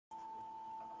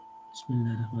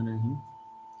बिस्मिल्लाहिर्रहमानिर्रहीम।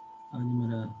 आज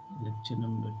मेरा लेक्चर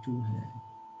नंबर 2 है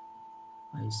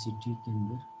ICT के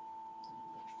अंदर।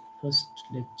 फर्स्ट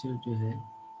लेक्चर जो है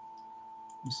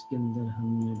उसके अंदर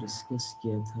हमने डिस्कस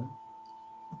किया था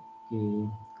कि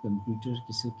कंप्यूटर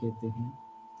किसे कहते हैं।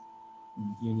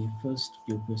 यानी फर्स्ट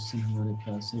जो क्वेश्चन हमारे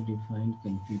पास है, defined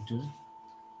computer,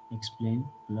 explain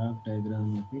block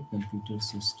diagram of a computer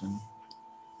system.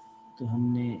 तो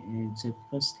हमने जब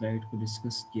फर्स्ट स्लाइड को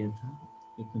डिस्कस किया था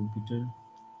कि कंप्यूटर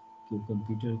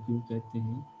क्यों कहते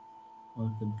हैं और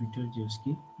कंप्यूटर जो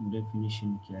उसकी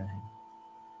डेफिनेशन क्या है।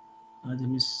 आज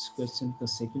हम इस क्वेश्चन का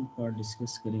सेकंड पार्ट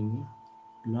डिस्कस करेंगे,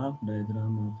 block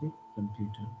diagram of a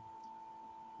computer.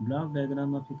 Block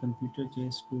diagram of a computer जो है,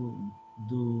 इसको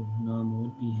दो नाम और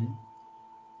भी हैं।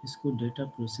 इसको डेटा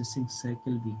प्रोसेसिंग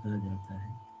साइकिल भी कहा जाता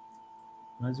है।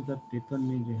 आज का पेपर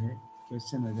में जो है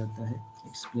क्वेश्चन आ जाता है,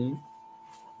 एक्सप्लेन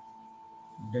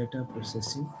डेटा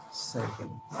प्रोसेसिंग साइकिल।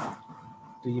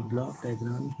 तो ये ब्लॉक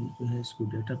डायग्राम ही जो है इसको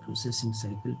डेटा प्रोसेसिंग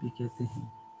साइकिल भी कहते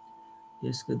हैं।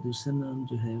 इसका दूसरा नाम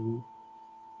जो है वो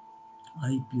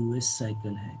IPOS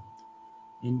साइकिल है,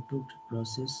 input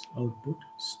process output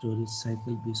storage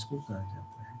cycle भी इसको कहा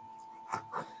जाता है।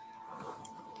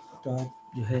 तो आप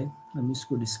जो है हम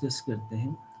इसको डिस्कस करते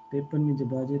हैं। पेपर में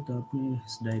जब आ जाए तो आपने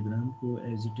इस डायग्राम को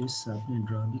एज इट इज़ आपने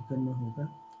ड्रा भी करना होगा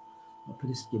और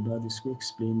फिर इसके बाद इसको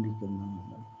एक्सप्लेन भी करना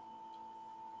होगा।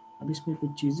 अब इसमें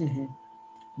कुछ चीज़ें हैं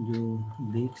जो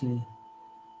देख लें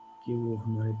कि वो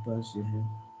हमारे पास जो है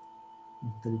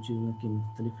मुख्तलिफ चीज़ों के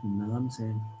मुख्तलिफ नाम्स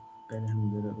हैं। पहले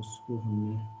हम ज़रा उसको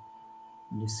हमें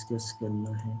डिस्कस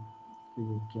करना है कि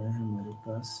वो क्या है हमारे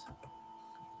पास।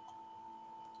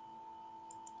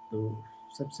 तो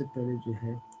सबसे पहले जो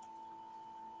है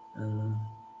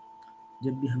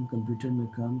जब भी हम कंप्यूटर में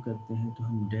काम करते हैं तो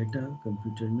हम डेटा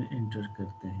कंप्यूटर में एंटर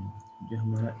करते हैं, जो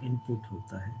हमारा इनपुट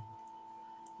होता है,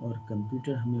 और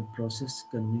कंप्यूटर हमें प्रोसेस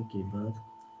करने के बाद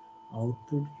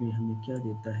आउटपुट में हमें क्या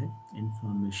देता है,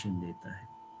 इंफॉर्मेशन देता है।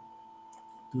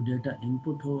 तो डेटा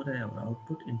इनपुट हो रहा है और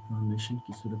आउटपुट इंफॉर्मेशन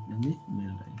की सूरत में हमें मिल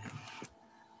रही है।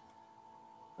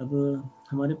 अब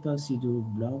हमारे पास ये जो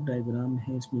ब्लॉक डायग्राम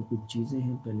है इसमें कुछ चीज़ें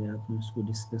हैं, पहले आप उसको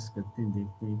डिस्कस करते हैं,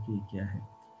 देखते हैं कि क्या है।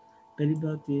 पहली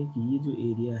बात ये कि ये जो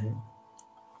एरिया है,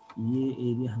 ये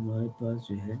एरिया हमारे पास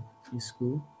जो है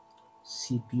इसको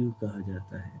CPU कहा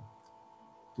जाता है।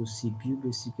 तो CPU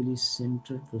basically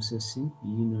central processing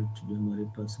unit, जो हमारे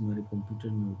पास हमारे कंप्यूटर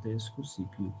में होता है, इसको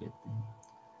CPU कहते हैं।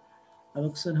 अब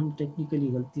अक्सर हम टेक्निकली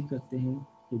गलती करते हैं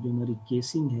कि जो हमारी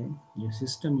केसिंग है, जो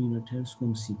सिस्टम यूनिट है, उसको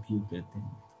हम CPU कहते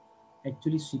हैं।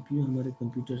 एक्चुअली CPU हमारे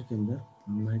कंप्यूटर के अंदर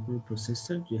माइक्रो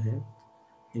प्रोसेसर जो है,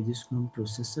 या जिसको हम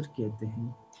प्रोसेसर कहते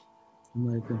हैं,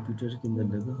 हमारे कंप्यूटर के अंदर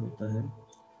लगा होता है।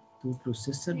 तो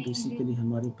प्रोसेसर बेसिकली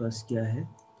हमारे पास क्या है,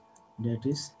 डेट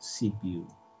इज़ CPU।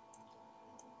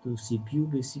 तो CPU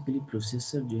बेसिकली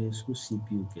प्रोसेसर जो है उसको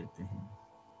CPU कहते हैं,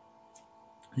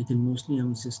 लेकिन मोस्टली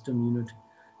हम सिस्टम यूनिट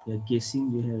या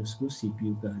केसिंग जो है उसको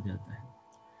CPU कहा जाता है।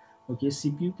 ओके,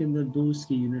 CPU के अंदर दो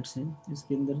इसके यूनिट्स हैं।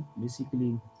 इसके अंदर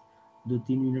बेसिकली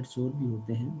 2-3 यूनिट्स और भी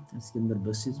होते हैं। इसके अंदर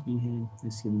बसेस भी हैं,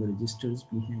 इसके अंदर रजिस्टर्स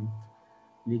भी हैं,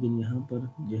 लेकिन यहाँ पर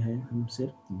जो है हम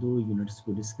सिर्फ 2 यूनिट्स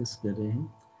को डिस्कस कर रहे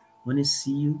हैं। One is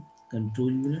CU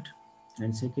control unit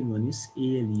and second one is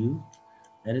ALU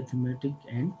arithmetic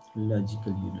and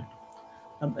logical unit.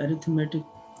 अब अरिथमेटिक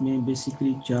में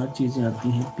बेसिकली 4 चीज़ें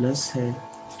आती हैं, प्लस है,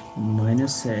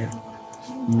 माइनस है,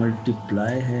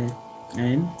 मल्टीप्लाई है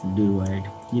एंड डिवाइड।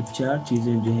 ये 4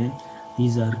 चीज़ें जो हैं,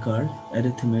 these are called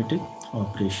arithmetic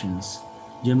operations।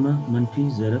 जमा, मनफी,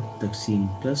 ज़रब, तकसीम,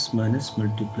 plus, minus,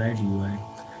 multiply, divide,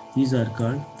 these are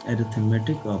called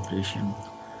arithmetic operation।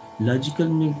 Logical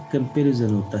में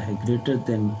कंपैरिजन होता है, greater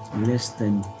than, less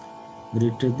than,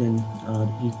 greater than और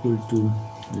इक्वल टू,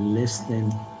 लेस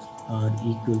देन और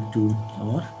इक्वल टू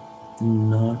और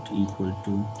नॉट इक्वल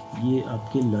टू। ये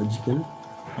आपके लॉजिकल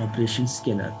ऑपरेशंस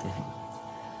कहलाते हैं।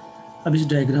 अब इस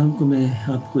डायग्राम को मैं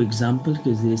आपको एग्जांपल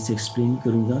के ज़रिए से एक्सप्लेन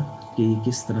करूंगा कि ये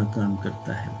किस तरह काम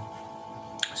करता है।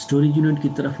 स्टोरेज यूनिट की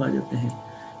तरफ आ जाते हैं।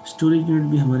 स्टोरेज यूनिट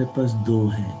भी हमारे पास 2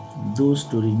 हैं, 2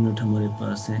 स्टोरेज यूनिट हमारे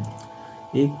पास हैं।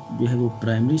 एक जो है वो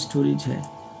प्राइमरी स्टोरेज है,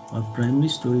 और प्राइमरी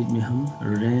स्टोरेज में हम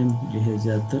रैम जो है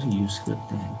ज़्यादातर यूज़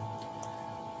करते हैं,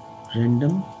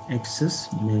 रैंडम एक्सेस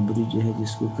मेमोरी जो है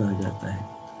जिसको कहा जाता है।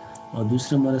 और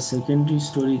दूसरा हमारा सेकेंडरी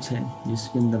स्टोरेज है,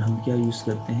 जिसके अंदर हम क्या यूज़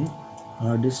करते हैं,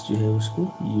 हार्ड डिस्क जो है उसको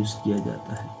यूज़ किया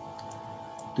जाता है।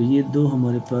 तो ये 2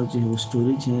 हमारे पास जो है वो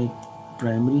स्टोरेज हैं, एक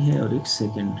प्राइमरी है और एक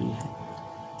सेकेंडरी है।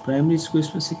 प्राइमरी इसको इस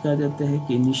पर से कहा जाता है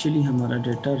कि इनिशियली हमारा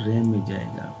डाटा रैम में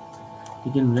जाएगा,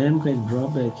 लेकिन रैम का एक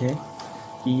ड्रॉबैक है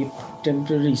कि ये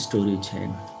टेम्पररी स्टोरेज है,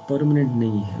 परमानेंट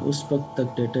नहीं है। उस वक्त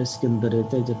तक डाटा इसके अंदर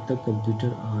रहता है जब तक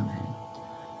कंप्यूटर ऑन है।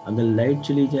 اگر لائٹ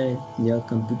چلی جائے یا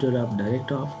کمپیوٹر آپ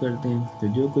ڈائریکٹ آف کر دیں تو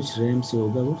جو کچھ ریم سے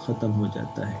ہوگا وہ ختم ہو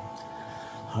جاتا ہے.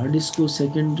 ہارڈ ڈسک کو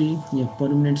سیکنڈری یا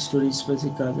پرماننٹ اسٹوریج پر سے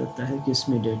کہا جاتا ہے کہ اس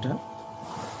میں ڈیٹا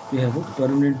جو ہے وہ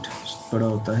پرماننٹ پڑا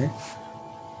ہوتا ہے.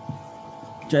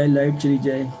 چاہے لائٹ چلی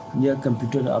جائے یا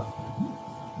کمپیوٹر آپ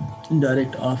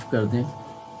ڈائریکٹ آف کر دیں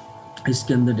اس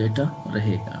کے اندر ڈیٹا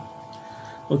رہے گا.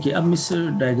 اوکے، اب اس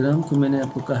ڈائیگرام کو میں نے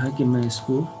آپ کو کہا کہ میں اس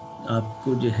کو آپ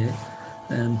کو جو ہے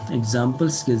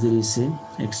ایگزامپلس کے ذریعے سے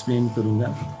ایکسپلین کروں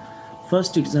گا.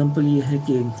 فرسٹ ایگزامپل یہ ہے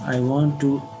کہ I want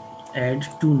to add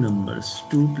to numbers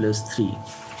 2 +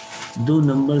 3. Do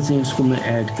numbers ہیں، اس کو میں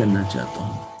ایڈ کرنا چاہتا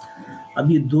ہوں.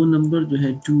 اب یہ دو نمبر جو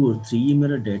ہیں 2 اور 3 یہ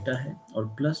میرا ڈیٹا ہے، اور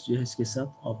پلس جو ہے اس کے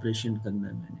ساتھ آپریشن کرنا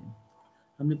ہے.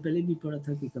 ہم نے پہلے بھی پڑھا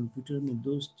تھا کہ کمپیوٹر میں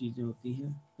دو چیزیں ہوتی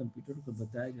ہیں. کمپیوٹر کو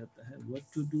بتایا جاتا ہے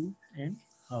what to do and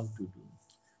how to do.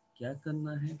 کیا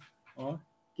کرنا ہے اور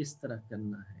کس طرح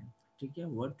کرنا ہے. ٹھیک ہے،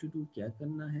 what to do کیا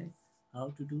کرنا ہے، how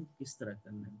to do کس طرح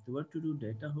کرنا ہے. تو what to do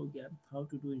ڈیٹا ہو گیا، how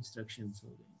to do انسٹرکشنز ہو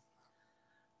گئی.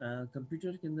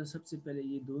 کمپیوٹر کے اندر سب سے پہلے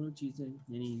یہ دونوں چیزیں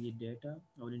یعنی یہ ڈیٹا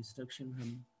اور انسٹرکشن ہم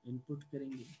انپٹ کریں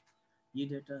گے. یہ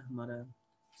ڈیٹا ہمارا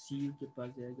سی یو کے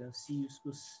پاس جائے گا. سی یو اس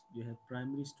کو جو ہے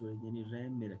پرائمری اسٹوریج یعنی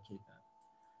ریم میں رکھے گا.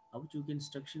 اب چونکہ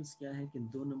انسٹرکشنز کیا ہے کہ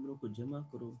دو نمبروں کو جمع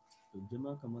کرو، تو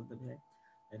جمع کا مطلب ہے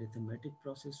اریتھمیٹک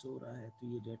پروسیس ہو رہا ہے، تو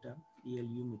یہ ڈیٹا ای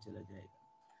ایل یو میں چلا جائے گا.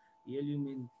 ای ایل یو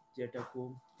میں ڈیٹا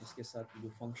کو اس کے ساتھ جو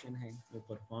فنکشن ہے وہ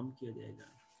پرفارم کیا جائے گا.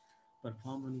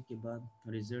 پرفارم ہونے کے بعد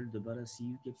ریزلٹ دوبارہ سی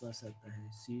یو کے پاس آتا ہے.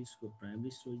 سی یو اس کو پرائمری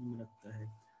اسٹوریج میں رکھتا ہے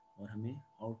اور ہمیں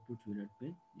آؤٹ پٹ یونٹ پہ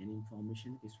یعنی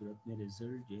انفارمیشن کی صورت میں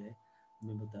ریزلٹ جو ہے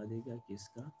ہمیں بتا دے گا کہ اس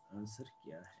کا آنسر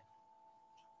کیا ہے.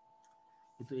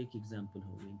 یہ تو ایک ایگزامپل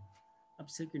ہو گئی. اب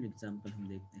سیکنڈ ایگزامپل ہم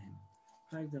دیکھتے ہیں.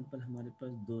 فار ایگزامپل ہمارے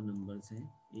پاس دو نمبرز ہیں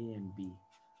اے اینڈ بی،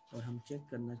 اور ہم چیک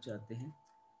کرنا چاہتے ہیں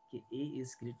کہ اے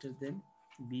از گریٹر دین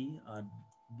بی اور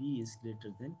بی از گریٹر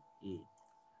دین اے.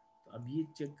 تو اب یہ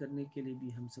چیک کرنے کے لیے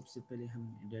بھی ہم سب سے پہلے ہم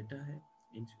ڈیٹا ہے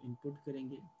انپٹ کریں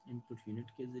گے انپٹ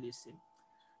یونٹ کے ذریعے سے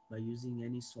by using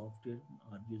any soft where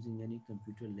اور یوزنگ اینی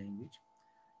کمپیوٹر لینگویج.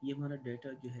 یہ ہمارا ڈیٹا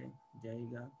جو ہے جائے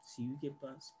گا سی یو کے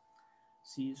پاس.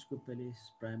 سی اس کو پہلے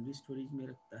پرائمری اسٹوریج میں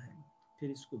رکھتا ہے، پھر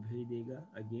اس کو بھیج دے گا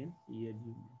اگین ای ایل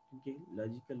یو میں، کیونکہ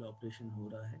لاجیکل آپریشن ہو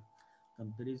رہا ہے،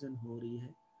 کمپیریزن ہو رہی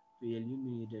ہے، تو ای ایل یو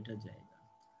میں یہ ڈیٹا جائے گا.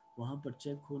 وہاں پر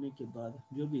چیک ہونے کے بعد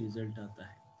جو بھی ریزلٹ آتا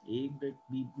ہے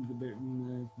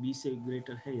بی سے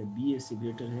گریٹر ہے یا بی اے سے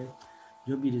گریٹر ہے،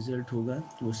 جو بھی ریزلٹ ہوگا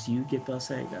وہ سی یو کے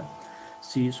پاس آئے گا.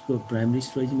 سی اس کو پرائمری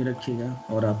اسٹوریج میں رکھے گا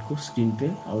اور آپ کو اسکرین پہ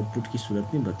آؤٹ پٹ کی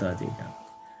صورت میں بتا دے گا.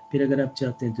 پھر اگر آپ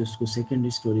چاہتے ہیں تو اس کو سیکنڈری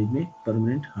اسٹوریج میں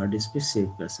پرماننٹ ہارڈ ڈسک پہ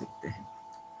سیو کر سکتے ہیں.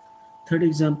 تھرڈ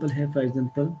ایگزامپل ہے، فار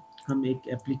ایگزامپل ہم ایک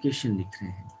اپلیکیشن لکھ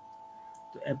رہے ہیں.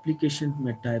 تو اپلیکیشن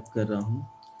میں ٹائپ کر رہا ہوں،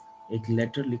 ایک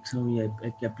لیٹر لکھ رہا ہوں یا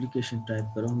ایک اپلیکیشن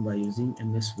ٹائپ کر رہا ہوں by using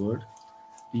M S word.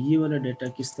 تو یہ والا ڈیٹا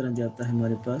کس طرح جاتا ہے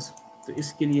ہمارے پاس؟ تو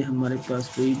اس کے لیے ہمارے پاس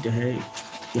وہی جو ہے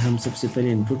کہ ہم سب سے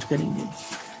پہلے انپٹ کریں گے.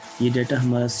 یہ ڈیٹا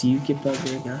ہمارا سی یو کے پاس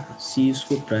جائے گا. سی اس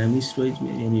کو پرائمری اسٹوریج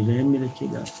میں یعنی ریم میں رکھے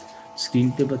گا، اسکرین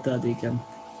پہ بتا دے گا،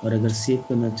 اور اگر سیو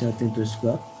کرنا چاہتے ہیں تو اس کو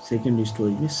آپ سیکنڈری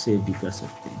اسٹوریج میں سیو بھی کر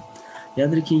سکتے ہیں.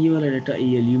 یاد رکھیے یہ والا ڈیٹا ای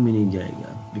ایل یو میں نہیں جائے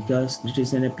گا، because it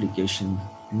is an application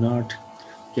not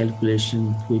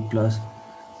calculation. کوئی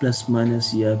پلس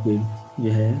مائنس یا کوئی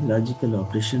جو ہے لاجیکل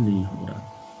آپریشن نہیں ہو رہا.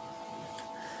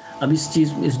 اب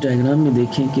اس ڈائیگرام میں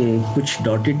دیکھیں کہ کچھ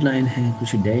ڈاٹڈ لائن ہے،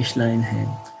 کچھ ڈیش لائن ہے.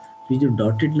 یہ جو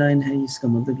ڈاٹڈ لائن ہے اس کا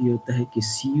مطلب یہ ہوتا ہے کہ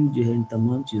سی یو جو ہے ان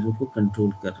تمام چیزوں کو کنٹرول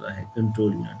کر رہا ہے.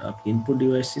 کنٹرول یونٹ آپ کے انپٹ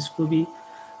ڈیوائسز کو بھی،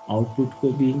 آؤٹ پٹ کو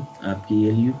بھی، آپ کی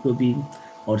ایل یو کو بھی،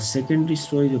 اور سیکنڈری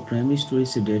اسٹوریج اور پرائمری اسٹوریج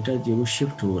سے ڈیٹا جو وہ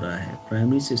شفٹ ہو رہا ہے.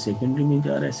 پرائمری سے سیکنڈری میں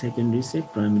جا رہا ہے، سیکنڈری سے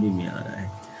پرائمری میں آ رہا ہے،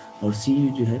 اور سی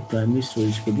یو جو ہے پرائمری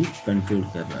اسٹوریج کو بھی کنٹرول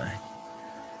کر رہا ہے.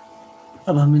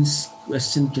 اب ہم اس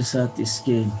کویشچن کے ساتھ اس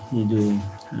کے یہ جو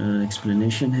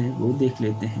ایکسپلینیشن ہے وہ دیکھ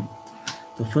لیتے ہیں.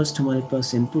 تو فرسٹ ہمارے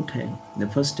پاس ان پٹ ہے. The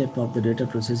first step of the data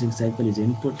processing cycle is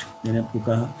ان پٹ. میں نے آپ کو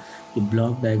کہا کہ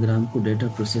بلاک ڈائیگرام کو ڈیٹا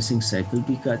پروسیسنگ سائیکل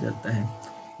بھی کہا جاتا ہے.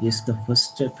 یہ اس کا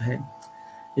فرسٹ اسٹیپ ہے.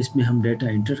 اس میں ہم ڈیٹا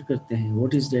انٹر کرتے ہیں.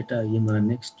 What is data? یہ ہمارا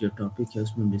نیکسٹ جو ٹاپک ہے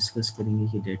اس میں ہم ڈسکس کریں گے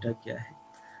کہ ڈیٹا کیا ہے.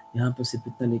 یہاں پر صرف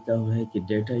اتنا لکھا ہوا ہے کہ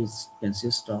data is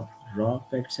consist of raw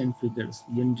facts and figures.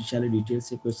 یہ انشاءاللہ ڈیٹیل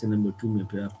سے کویشچن نمبر 2 میں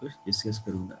پھر آپ کو ڈسکس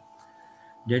کروں گا.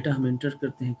 ڈیٹا ہم انٹر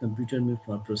کرتے ہیں کمپیوٹر میں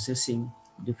فار پروسیسنگ.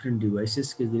 ڈفرینٹ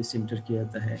ڈیوائسز کے ذریعے سے انٹر کیا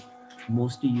جاتا ہے.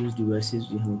 موسٹلی یوز ڈیوائسز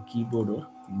جو ہیں کی بورڈ اور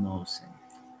ماؤس ہیں.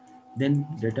 دین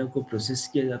ڈیٹا کو پروسیس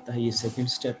کیا جاتا ہے. یہ سیکنڈ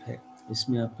اسٹیپ ہے. اس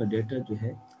میں آپ کا ڈیٹا جو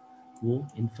ہے وہ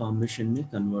انفارمیشن میں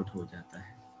کنورٹ ہو جاتا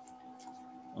ہے،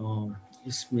 اور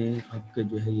اس میں آپ کا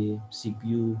جو ہے یہ سی پی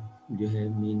یو جو ہے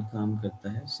مین کام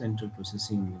کرتا ہے، سینٹرل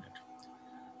پروسیسنگ یونٹ.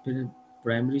 پھر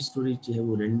प्राइमरी स्टोरेज जो है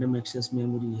वो रैंडम एक्सेस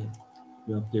मेमोरी है,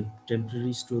 जो आपके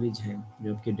टेम्पररी स्टोरेज है,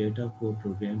 जो आपके डेटा को,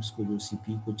 प्रोग्राम्स को, जो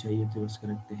सीपीयू को चाहिए तो उसका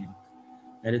रखते हैं।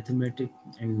 अरिथमेटिक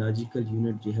एंड लॉजिकल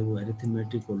यूनिट जो है वो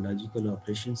अरिथमेटिक और लॉजिकल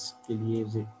ऑपरेशंस के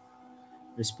लिए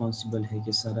रिस्पॉन्सिबल है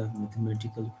कि सारा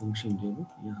मैथमेटिकल फंक्शन जो है वो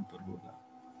यहाँ पर होगा।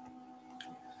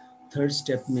 थर्ड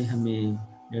स्टेप में हमें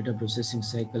डेटा प्रोसेसिंग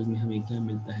साइकिल में हमें क्या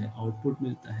मिलता है, आउटपुट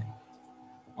मिलता है।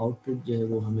 आउटपुट जो है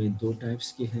वो हमें दो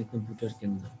टाइप्स के हैं कंप्यूटर के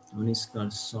अंदर, one is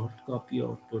called soft copy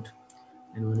output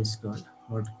and one is called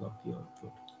hard copy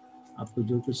output. आपको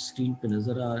जो कुछ स्क्रीन पे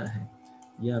नज़र आ रहा है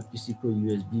या आप किसी को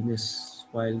यूएसबी में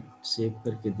फाइल सेव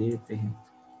करके दे देते हैं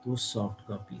तो वो सॉफ्ट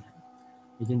कॉपी है।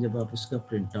 लेकिन जब आप उसका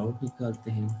प्रिंट आउट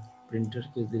निकालते हैं प्रिंटर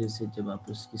के ज़रिए से, जब आप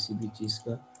उस किसी भी चीज़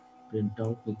का प्रिंट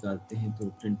आउट निकालते हैं तो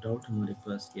प्रिंट आउट हमारे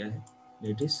पास क्या है,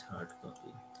 दैट इज़ हार्ड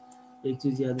कॉपी। एक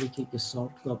चीज़ याद रखिए कि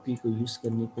सॉफ्ट कॉपी को यूज़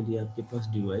करने के लिए आपके पास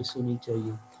डिवाइस होनी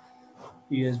चाहिए।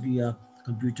 यूएसबी आप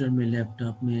कंप्यूटर में,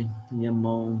 लैपटॉप में या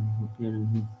अपने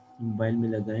मोबाइल में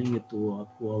लगाएंगे तो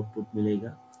आपको आउटपुट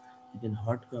मिलेगा। लेकिन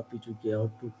हार्ड कॉपी चूँकि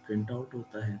आउटपुट प्रिंट आउट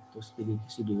होता है तो उसके लिए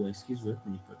किसी डिवाइस की ज़रूरत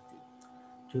नहीं पड़ती।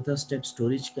 चौथा स्टेप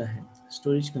स्टोरेज का है।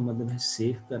 स्टोरेज का मतलब है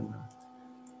सेव करना।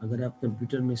 अगर आप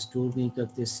कंप्यूटर में स्टोर नहीं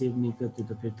करते, सेव नहीं करते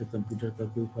तो फिर तो कंप्यूटर का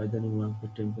कोई फ़ायदा नहीं हुआ, आपका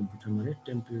कंप्यूटर हमारे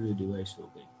टेम्परेरी डिवाइस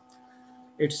हो गई।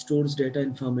 It stores data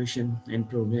information and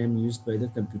program used by the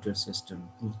computer system.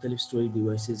 मुख्तलिफ स्टोरेज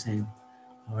डिवाइसेस हैं,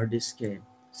 हार्ड डिस्क है,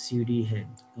 सीडी है,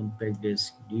 compact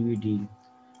disc, DVD,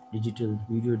 digital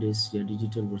video disc या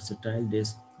digital versatile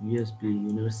disc, USB,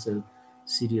 universal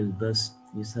serial बस,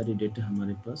 ये सारे डेटा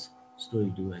हमारे पास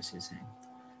स्टोरेज डिवाइसेस हैं।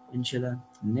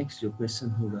 इंशाल्लाह नेक्स्ट जो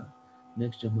क्वेश्चन होगा,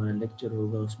 नेक्स्ट जो हमारा लेक्चर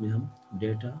होगा उसमें हम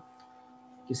डेटा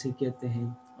किसे कहते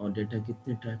हैं और डेटा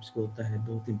कितने टाइप्स का होता है,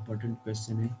 बहुत इंपॉर्टेंट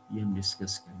क्वेश्चन है, ये हम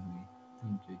डिस्कस करेंगे।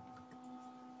 Thank you.